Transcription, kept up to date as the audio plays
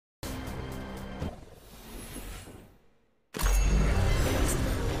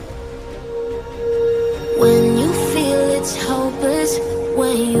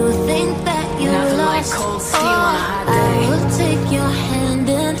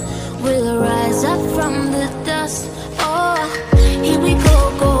dust. Oh, here we go,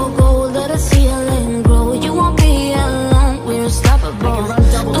 go, go. Let us heal and grow. You won't be alone, we're unstoppable.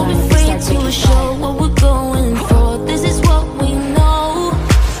 Don't be afraid to show what we're going for. This is what we know.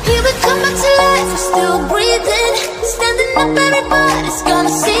 Here we come back to life, we're still breathing. Standing up, everybody's gonna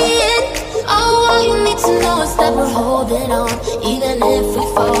see it. Oh, all you need to know is that we're holding on. Even if we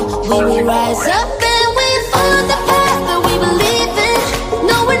fall, we will rise up and we follow the path that we believe in.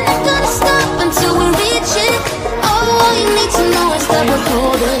 No, we're not gonna stop until we reach it. Oh, all you need to know is that we're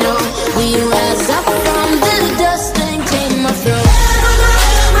holding on. We rise up from the dust and claim our throne.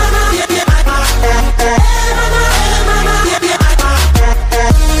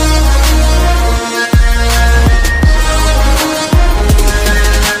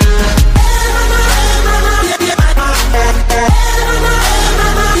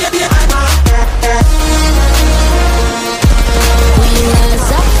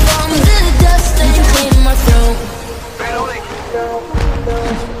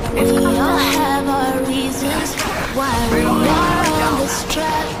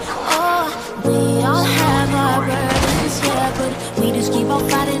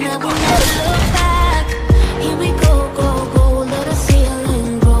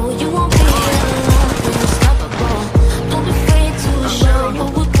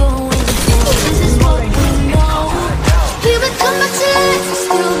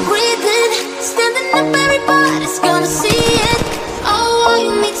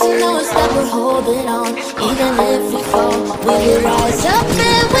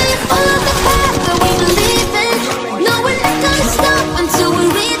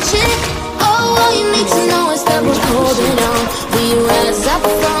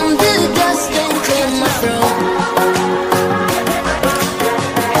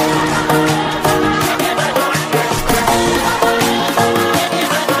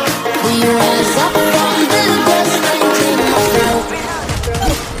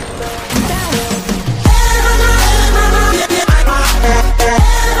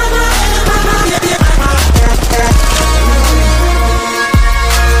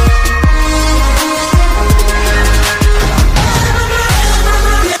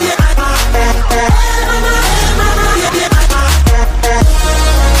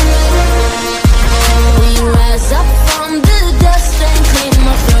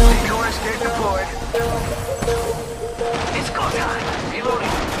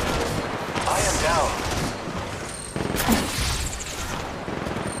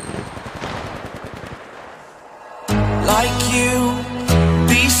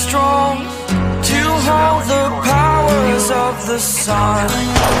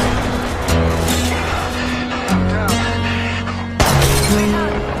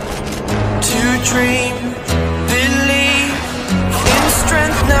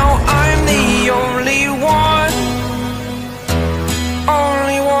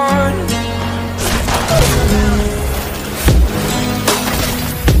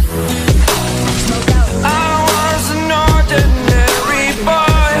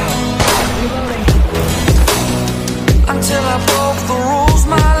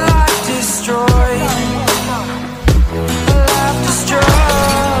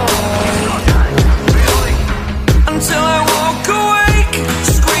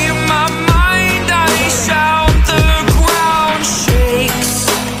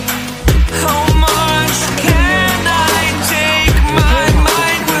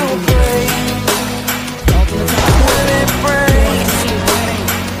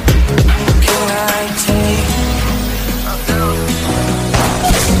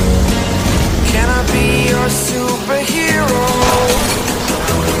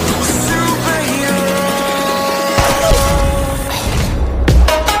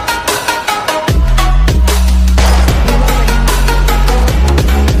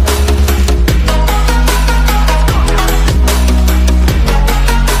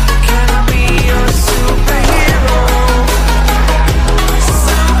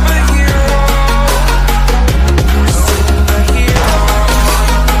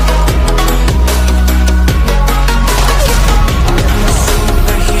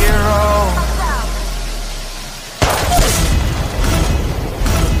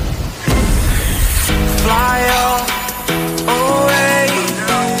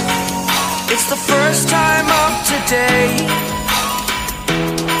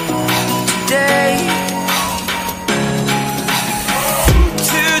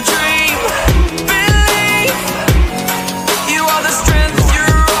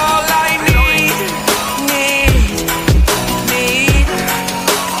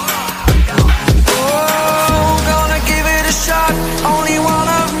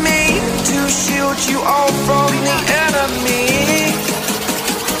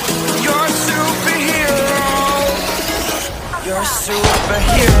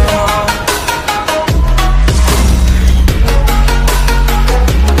 superhero.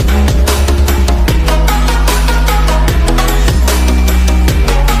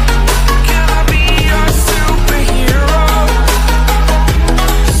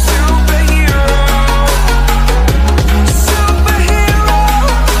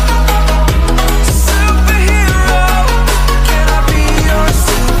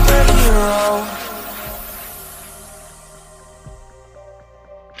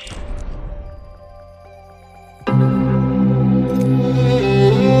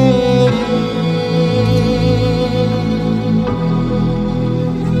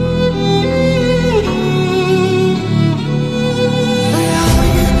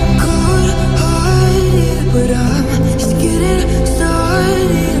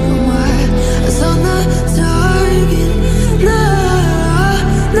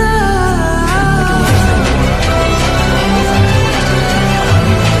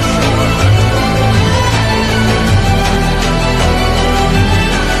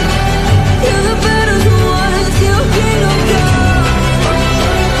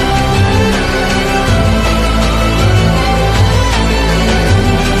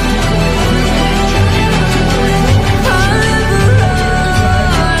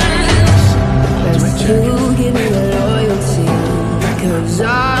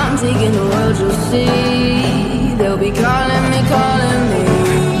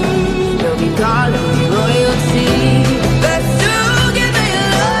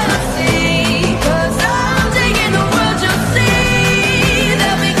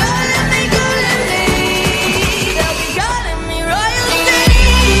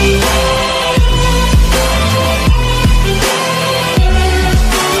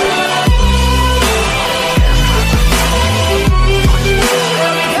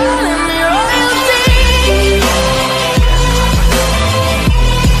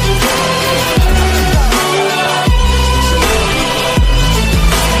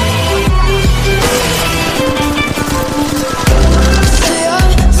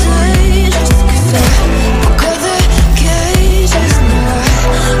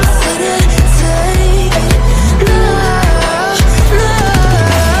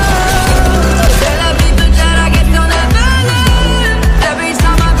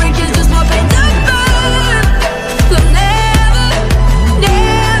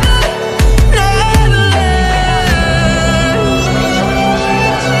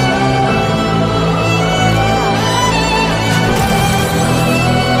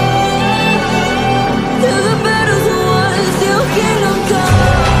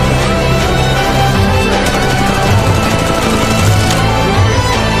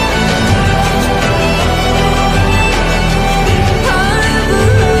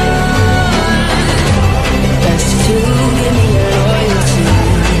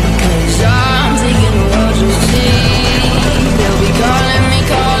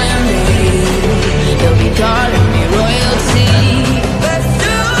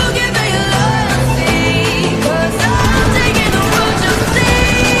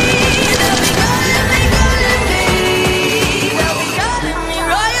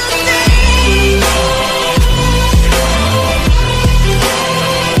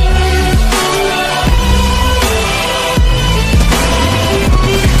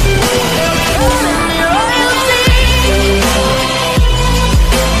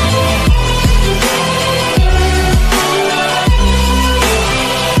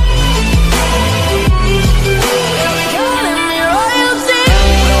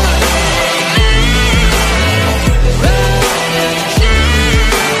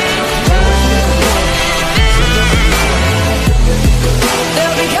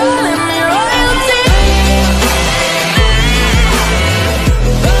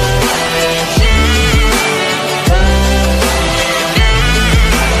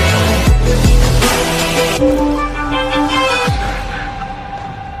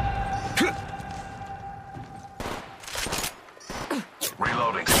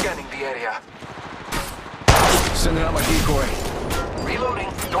 Sending out my decoy. Reloading.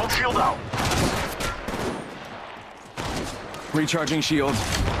 Don't shield out. Recharging shield.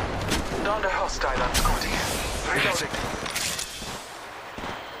 Under hostile, I'm scouting. Reloading.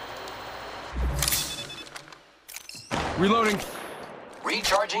 Reloading.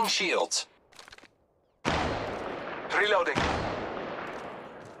 Recharging shields. Reloading.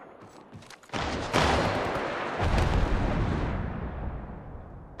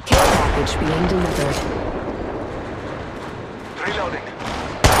 Care package being delivered. Reloading.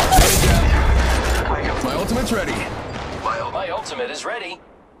 My ultimate's ready. My ultimate is ready.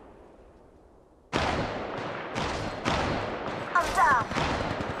 I'm down.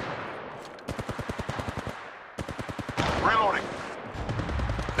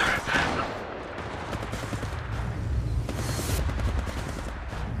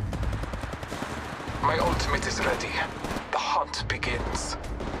 My ultimate is ready. The hunt begins.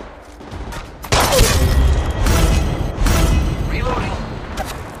 Reloading.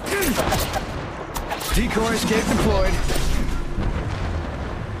 Decoy escape deployed.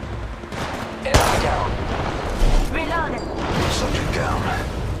 Enemy down. Reloaded. Subject down.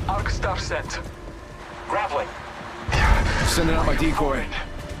 Arc star sent. Grappling. Sending out my decoy.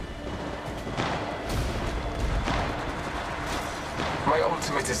 My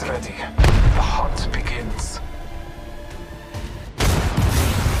ultimate is ready. The hunt begins.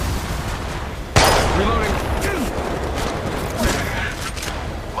 Reloading.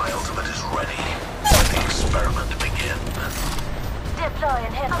 My ultimate is ready. Let the experiment begin.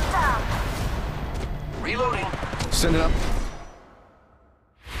 Deploying hit. I'm down. Reloading. Sending up.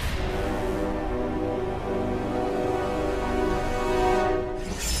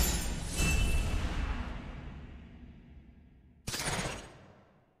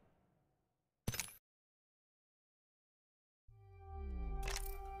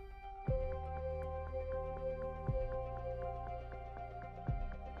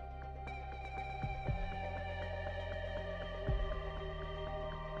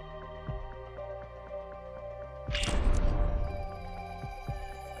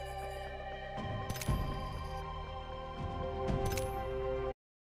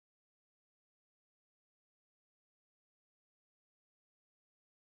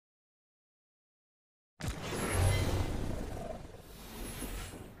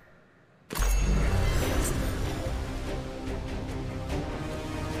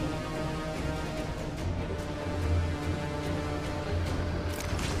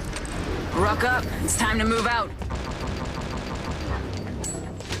 Ruck up. It's time to move out.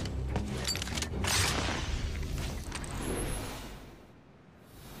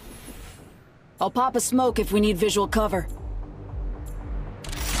 I'll pop a smoke if we need visual cover.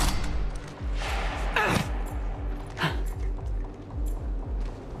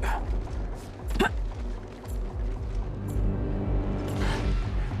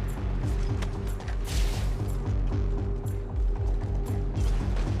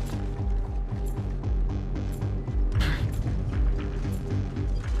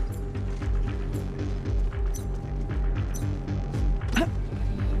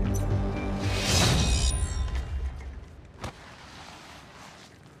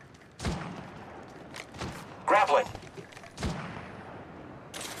 Grappling.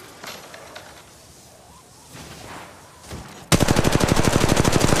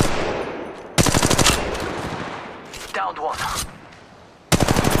 Downed one.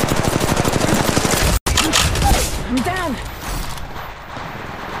 I'm down.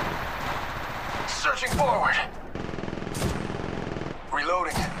 Searching forward.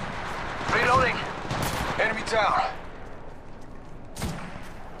 Reloading. Reloading. Enemy down.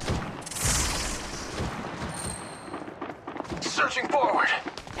 Searching forward.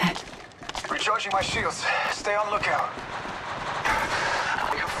 Recharging my shields. Stay on lookout.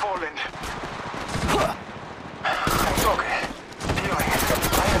 We have fallen. It's okay. Healing.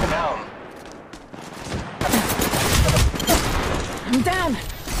 I am down. I'm down.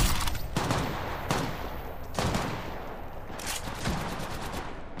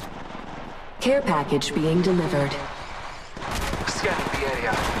 Care package being delivered. Scanning the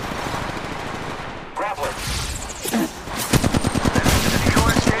area. Grappling.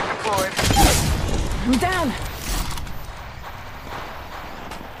 Decoy escape deployed. I'm down.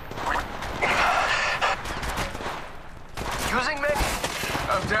 Using me?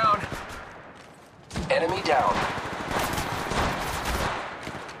 I'm down. Enemy down.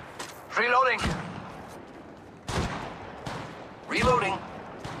 Reloading. Reloading.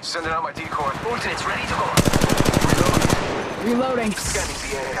 Sending out my decoy. Ultimate's ready to go. Reloading. Reloading. Scanning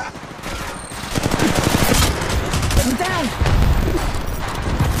the area. I'm down.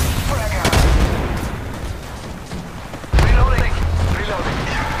 Frag out. Reloading. Reloading.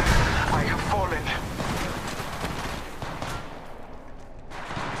 I have fallen.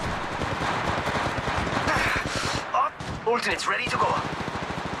 Ultimate's ready to go.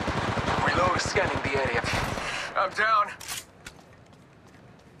 Reload. Scanning the area. I'm down.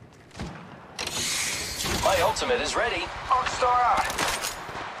 My ultimate is ready. Arc star out.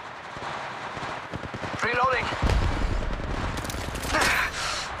 Reloading.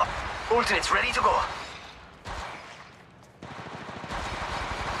 Ultimate's ready to go.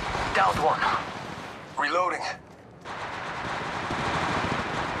 Downed one. Reloading.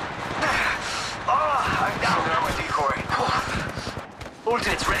 I'm down. Now my decoy.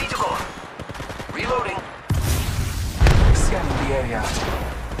 Ultimate's ready to go. Reloading. Scanning the area.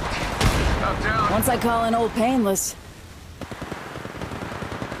 I'm down. Once I call in old painless.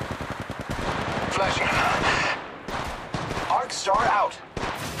 Flashing. Arc star out.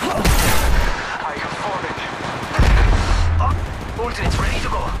 I am forming. Ultimate's ready to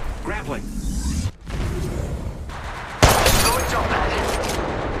go. Grappling. Going jump pad.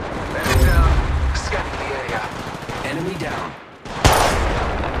 Enemy down. Scanning the area. Enemy down.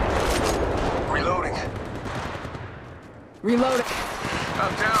 Reloading. Reloading.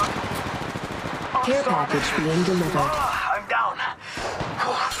 I'm down. Care package being delivered. I'm down.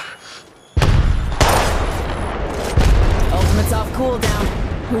 Ultimate's off cooldown.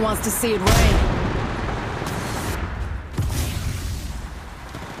 Who wants to see it rain?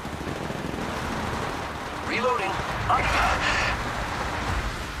 Reloading.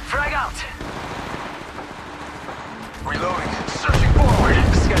 Frag out. Reloading. Searching forward.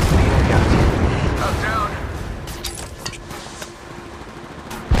 Scanning the area. I'm down.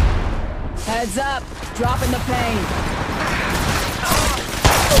 Heads up. Dropping the pain.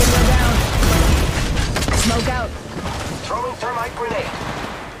 We're down. Smoke out. Throwing thermite grenade.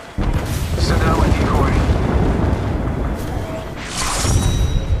 Sit down.